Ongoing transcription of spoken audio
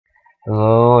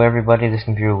Hello everybody, this is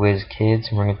ComputerWizKids,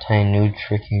 and we're going to tell you a new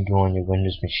trick you can do on your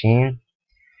Windows machine.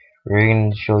 We're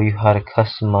going to show you how to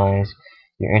customize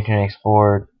your Internet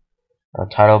Explorer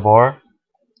title bar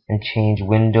and change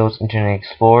Windows Internet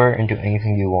Explorer into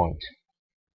anything you want.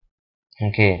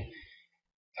 Okay,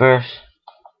 first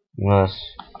you must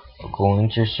go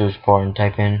into your search bar and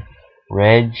type in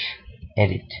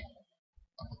regedit.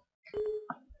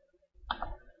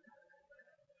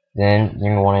 Then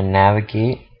you're going to want to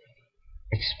navigate,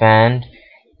 expand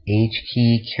H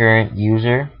key current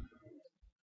user,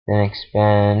 then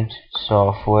expand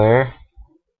software,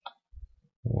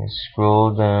 and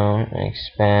scroll down and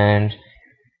expand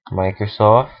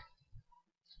Microsoft,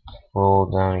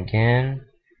 scroll down again,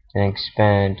 then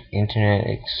expand Internet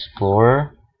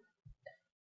Explorer,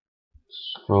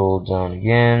 scroll down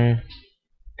again,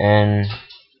 and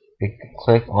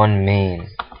click on main.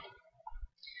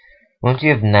 Once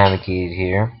you have navigated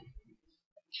here,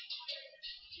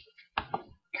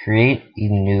 create a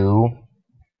new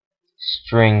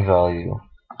string value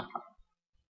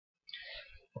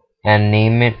and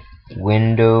name it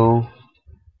window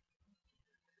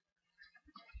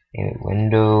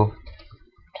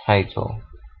title.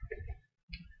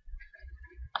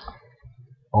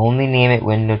 Only name it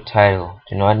window title.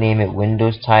 Do not name it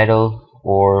Windows title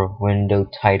or window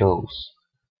titles,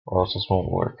 or else this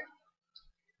won't work.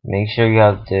 Make sure you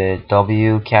have the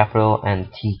W capital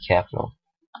and T capital.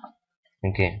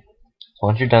 Okay, so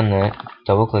once you're done that,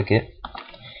 double click it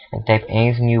and type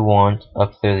anything you want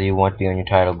up there that you want to be on your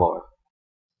title bar.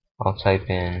 I'll type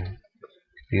in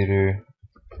computer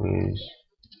quiz.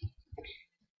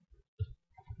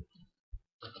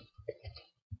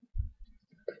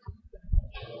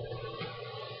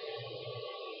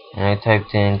 And I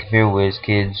typed in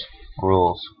ComputerWizKids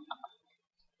rules.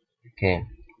 Okay,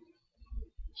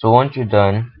 so once you're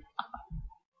done,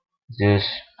 just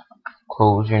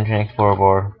close your Internet Explorer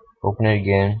bar, open it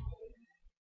again,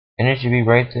 and it should be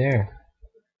right there.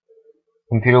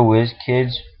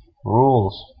 ComputerWizKids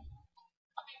rules.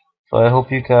 So I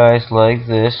hope you guys like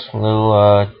this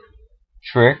little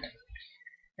trick,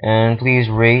 and please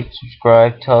rate,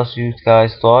 subscribe, tell us what you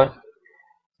guys thought,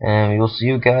 and we will see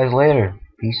you guys later.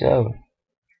 Peace out.